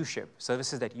software that you ship,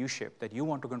 services that you ship, that you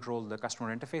want to control the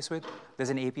customer interface with, there's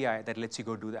an API that lets you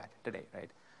go do that today,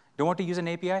 right? Don't want to use an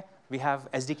API? We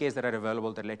have SDKs that are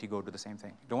available that let you go do the same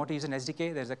thing. Don't want to use an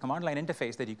SDK? There's a command line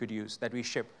interface that you could use that we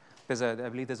ship. I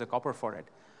believe there's a copper for it.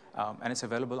 And it's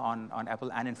available on Apple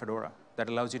and in Fedora that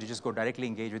allows you to just go directly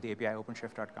engage with the API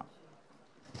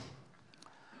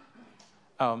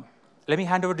OpenShift.com. Let me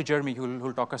hand over to Jeremy,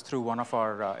 who'll talk us through one of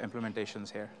our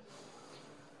implementations here.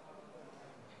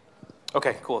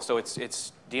 Okay, cool. So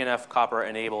it's DNF copper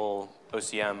enable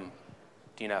OCM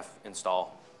DNF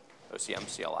install OCM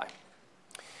CLI.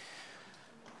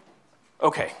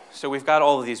 Okay, so we've got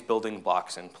all of these building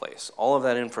blocks in place. All of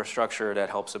that infrastructure that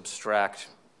helps abstract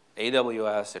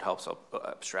AWS, it helps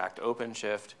abstract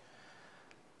OpenShift.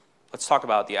 Let's talk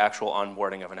about the actual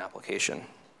onboarding of an application,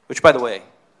 which, by the way,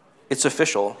 it's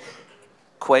official.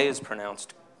 Quay is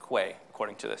pronounced Quay,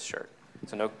 according to this shirt.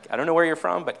 So no, I don't know where you're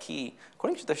from, but Key,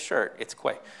 according to this shirt, it's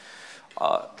Quay.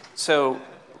 So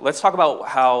let's talk about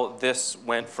how this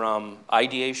went from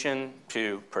ideation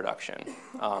to production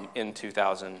in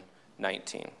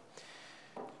 2019.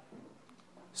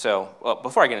 So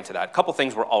before I get into that, a couple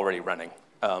things we're already running.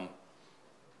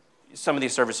 Some of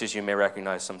these services you may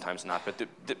recognize, sometimes not. But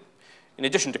in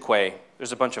addition to Quay,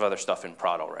 there's a bunch of other stuff in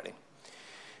prod already.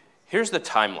 Here's the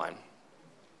timeline,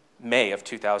 May of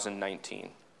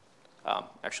 2019.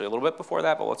 Actually, a little bit before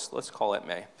that, but let's call it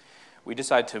May. We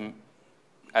decide to,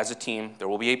 as a team, there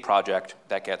will be a project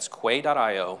that gets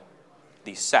Quay.io,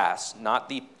 the SaaS, not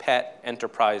the pet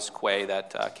enterprise Quay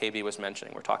that KB was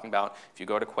mentioning. We're talking about if you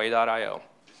go to Quay.io,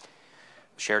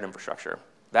 shared infrastructure,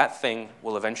 that thing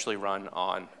will eventually run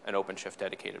on an OpenShift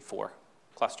Dedicated 4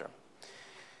 cluster.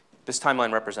 This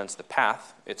timeline represents the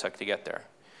path it took to get there.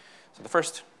 So the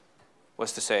first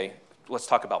was to say, let's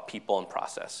talk about people and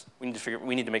process.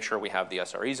 We need to make sure we have the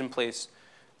SREs in place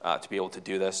to be able to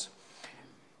do this.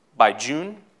 By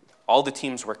June, all the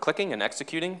teams were clicking and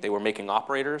executing. They were making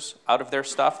operators out of their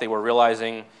stuff. They were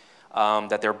realizing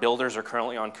that their builders are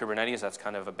currently on Kubernetes. That's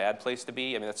kind of a bad place to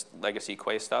be. I mean, that's legacy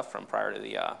Quay stuff from prior to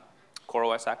the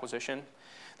CoreOS acquisition.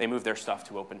 They moved their stuff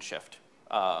to OpenShift,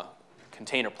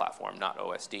 container platform, not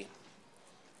OSD.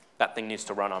 That thing needs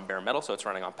to run on bare metal, so it's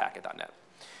running on Packet.net.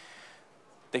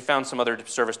 They found some other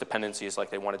service dependencies, like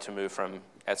they wanted to move from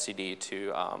etcd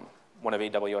to one of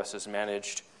AWS's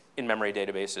managed in-memory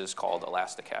databases called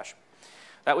Elasticache.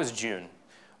 That was June.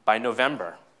 By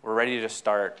November, we're ready to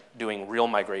start doing real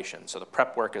migration. So the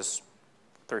prep work is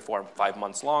 3, 4, 5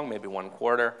 months long, maybe 1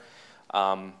 quarter.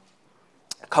 A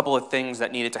couple of things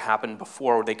that needed to happen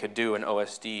before they could do an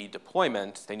OSD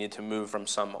deployment. They needed to move from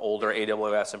some older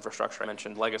AWS infrastructure, I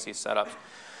mentioned legacy setups,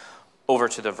 over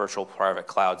to the virtual private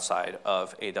cloud side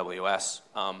of AWS.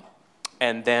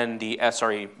 And then the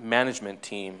SRE management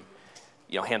team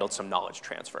handled some knowledge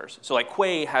transfers. So like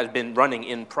Quay has been running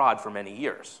in prod for many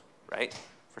years, right?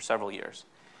 For several years.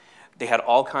 They had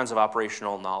all kinds of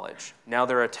operational knowledge. Now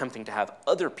they're attempting to have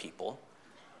other people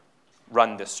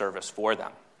run this service for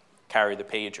them, carry the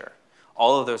pager.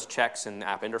 All of those checks in the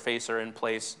app interface are in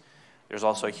place. There's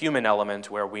also a human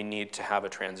element where we need to have a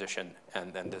transition,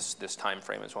 and then this time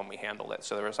frame is when we handle it.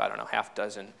 So there was, I don't know, half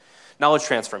dozen knowledge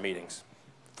transfer meetings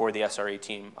for the SRE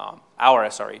team, our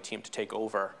SRE team, to take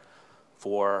over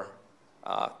for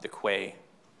the Quay,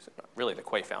 really the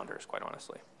Quay founders, quite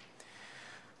honestly.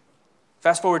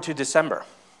 Fast forward to December.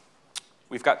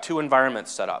 We've got 2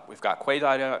 environments set up. We've got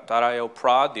Quay.io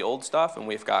prod, the old stuff, and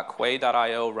we've got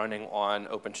Quay.io running on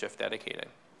OpenShift dedicated,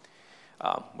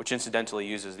 which incidentally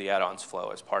uses the add-ons flow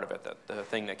as part of it, the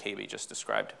thing that KB just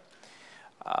described.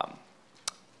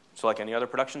 So like any other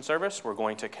production service, we're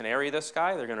going to canary this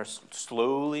guy. They're going to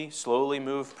slowly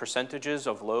move percentages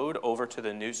of load over to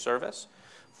the new service.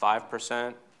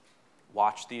 5%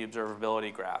 watch the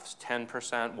observability graphs,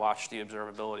 10% watch the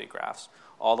observability graphs,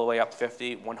 all the way up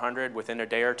 50, 100 within a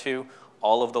day or two.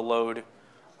 All of the load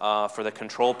for the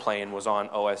control plane was on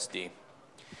OSD.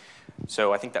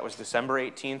 So I think that was December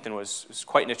 18th, and was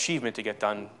quite an achievement to get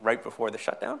done right before the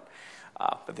shutdown,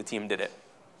 but the team did it.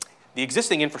 The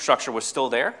existing infrastructure was still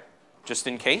there, just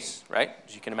in case, right?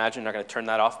 As you can imagine, they're going to turn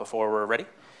that off before we're ready.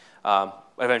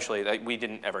 Eventually, we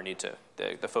didn't ever need to,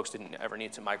 the folks didn't ever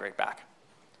need to migrate back.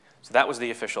 So that was the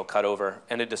official cutover,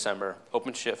 end of December,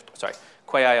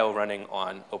 Quay.io running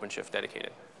on OpenShift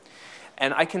dedicated.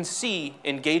 And I can see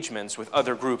engagements with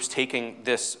other groups taking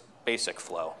this basic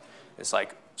flow. It's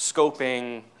like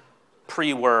scoping,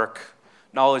 pre-work,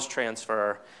 knowledge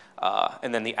transfer,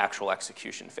 and then the actual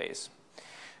execution phase.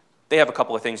 They have a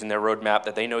couple of things in their roadmap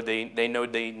that they know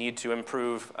they need to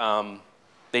improve.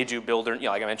 They do builder,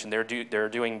 like I mentioned, they're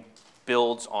doing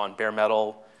builds on bare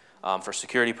metal for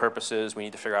security purposes. We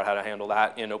need to figure out how to handle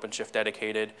that in OpenShift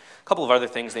dedicated. A couple of other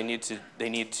things they need to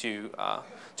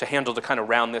handle to kind of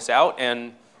round this out,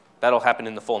 and that'll happen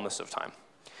in the fullness of time.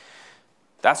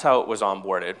 That's how it was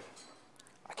onboarded.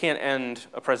 I can't end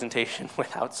a presentation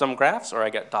without some graphs, or I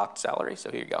get docked salary.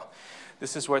 So here you go.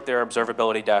 This is what their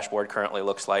observability dashboard currently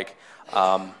looks like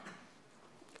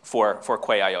for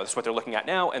Quay.io. This is what they're looking at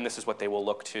now, and this is what they will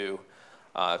look to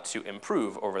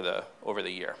improve over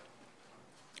the year.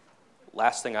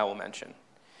 Last thing I will mention.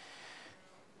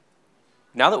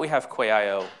 Now that we have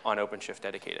Quay.io on OpenShift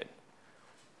dedicated,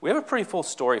 we have a pretty full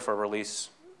story for release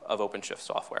of OpenShift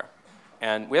software.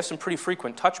 And we have some pretty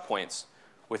frequent touch points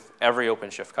with every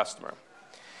OpenShift customer.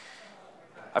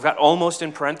 I've got almost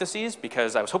in parentheses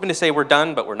because I was hoping to say we're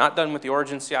done, but we're not done with the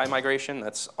Origin CI migration.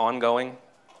 That's ongoing.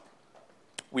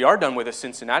 We are done with a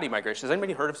Cincinnati migration. Has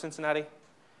anybody heard of Cincinnati?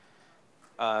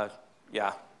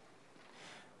 Yeah.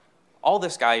 All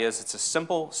this guy is, it's a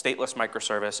simple stateless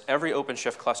microservice. Every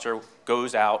OpenShift cluster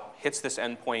goes out, hits this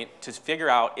endpoint to figure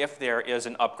out if there is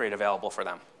an upgrade available for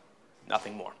them.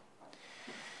 Nothing more.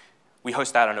 We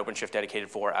host that on OpenShift dedicated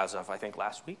 4 as of, I think,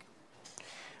 last week.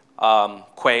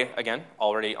 Quay, again,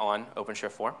 already on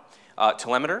OpenShift 4.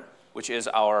 Telemeter, which is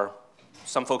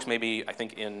some folks maybe, I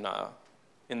think, in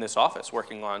this office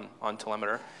working on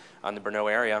Telemeter on the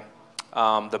Brno area.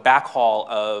 The backhaul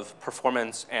of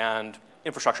performance and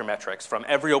infrastructure metrics from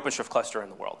every OpenShift cluster in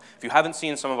the world. If you haven't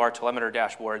seen some of our Telemeter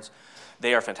dashboards,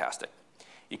 they are fantastic.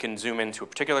 You can zoom into a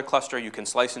particular cluster. You can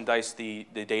slice and dice the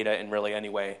data in really any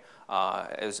way.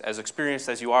 As experienced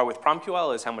as you are with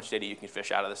PromQL is how much data you can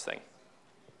fish out of this thing.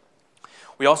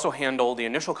 We also handle the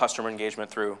initial customer engagement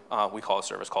through, we call a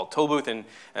service called Tollbooth,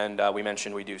 and we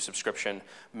mentioned we do subscription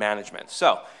management.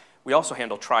 So we also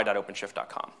handle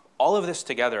try.openshift.com. All of this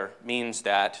together means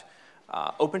that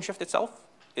OpenShift itself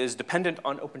is dependent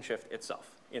on OpenShift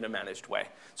itself in a managed way.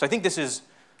 So I think this is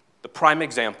the prime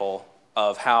example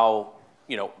of how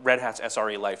Red Hat's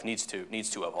SRE life needs to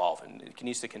evolve, and it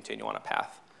needs to continue on a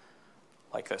path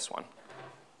like this one.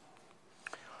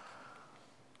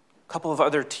 A couple of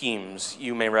other teams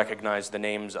you may recognize the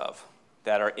names of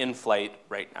that are in flight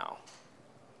right now.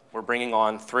 We're bringing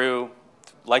on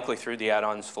likely through the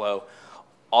add-ons flow,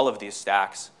 all of these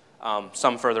stacks.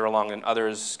 Some further along than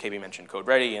others. KB mentioned Code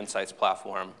Ready, Insights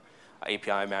Platform,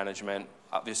 API management.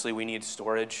 Obviously, we need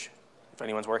storage. If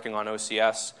anyone's working on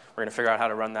OCS, we're going to figure out how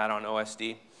to run that on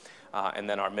OSD. And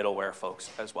then our middleware folks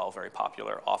as well, very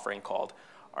popular offering called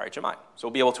RHMI. So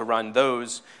we'll be able to run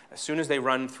those as soon as they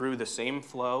run through the same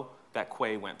flow that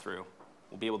Quay went through.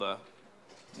 We'll be able to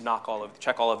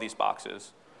check all of these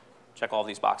boxes, check all of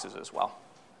these boxes as well.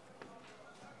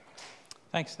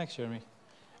 Thanks, Jeremy.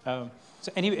 So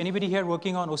anybody here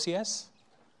working on OCS?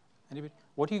 Anybody?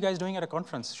 What are you guys doing at a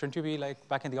conference? Shouldn't you be like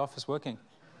back in the office working?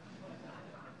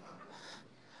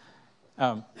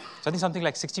 So I think something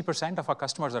like 60% of our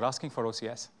customers are asking for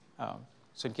OCS.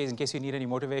 So in case you need any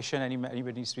motivation,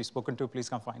 anybody needs to be spoken to, please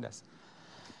come find us.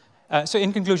 So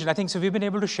in conclusion, I think so we've been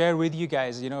able to share with you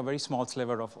guys, a very small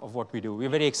sliver of what we do. We're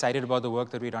very excited about the work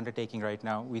that we're undertaking right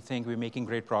now. We think we're making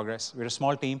great progress. We're a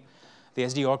small team. The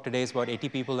SD org today is about 80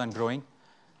 people and growing.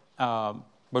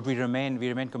 But we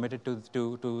remain committed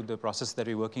to the process that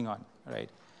we're working on, right?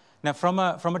 Now, from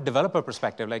a developer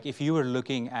perspective, like if you're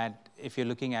looking at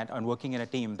and working in a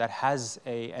team that has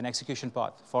an execution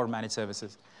path for managed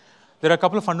services, there are a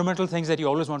couple of fundamental things that you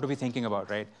always want to be thinking about,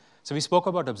 right? So we spoke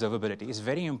about observability. It's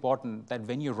very important that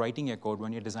when you're writing your code,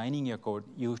 when you're designing your code,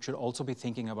 you should also be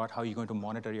thinking about how you're going to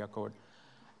monitor your code.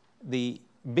 The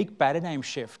big paradigm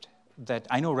shift that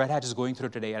I know Red Hat is going through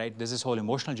today, right? There's this whole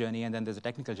emotional journey, and then there's a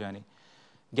technical journey.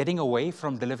 Getting away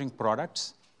from delivering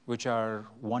products, which are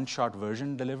one-shot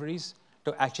version deliveries,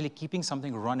 to actually keeping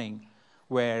something running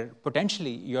where potentially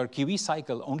your QE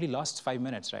cycle only lasts 5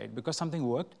 minutes, right? Because something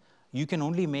worked, you can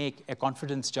only make a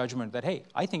confidence judgment that, hey,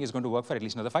 I think it's going to work for at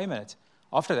least another 5 minutes.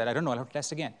 After that, I don't know, I'll have to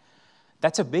test again.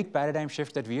 That's a big paradigm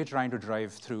shift that we are trying to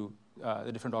drive through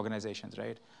the different organizations,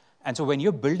 right? And so when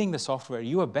you're building the software,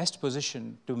 you are best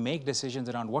positioned to make decisions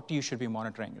around what you should be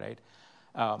monitoring, right?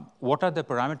 What are the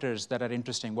parameters that are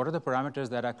interesting? What are the parameters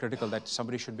that are critical that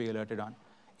somebody should be alerted on?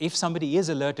 If somebody is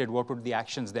alerted, what would the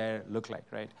actions there look like,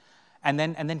 right? And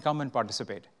then come and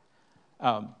participate.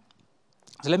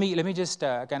 So let me just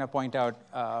kind of point out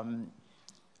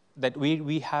that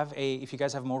we have if you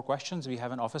guys have more questions, we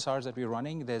have an office hours that we're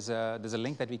running. There's a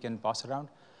link that we can pass around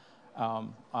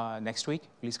next week.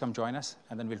 Please come join us,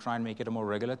 and then we'll try and make it a more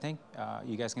regular thing.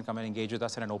 You guys can come and engage with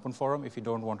us in an open forum if you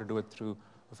don't want to do it through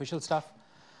official stuff.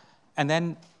 And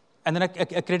then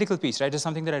a critical piece, right, is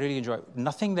something that I really enjoy.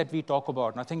 Nothing that we talk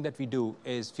about, nothing that we do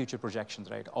is future projections,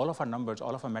 right? All of our numbers,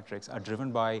 all of our metrics are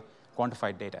driven by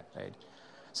quantified data, right?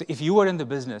 So if you were in the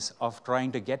business of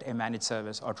trying to get a managed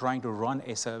service or trying to run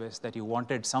a service that you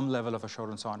wanted some level of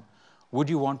assurance on, would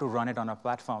you want to run it on a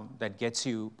platform that gets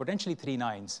you potentially 3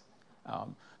 nines?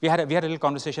 We had a little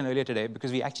conversation earlier today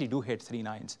because we actually do hit 3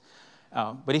 nines.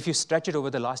 But if you stretch it over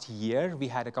the last year, we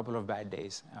had a couple of bad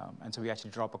days. And so we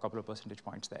actually drop a couple of percentage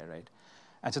points there, right?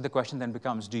 And so the question then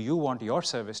becomes, do you want your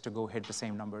service to go hit the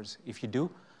same numbers? If you do,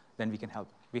 then we can help.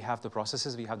 We have the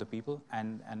processes, we have the people,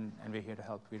 and we're here to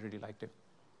help. We'd really like to.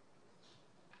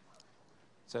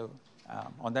 So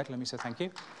on that, let me say thank you.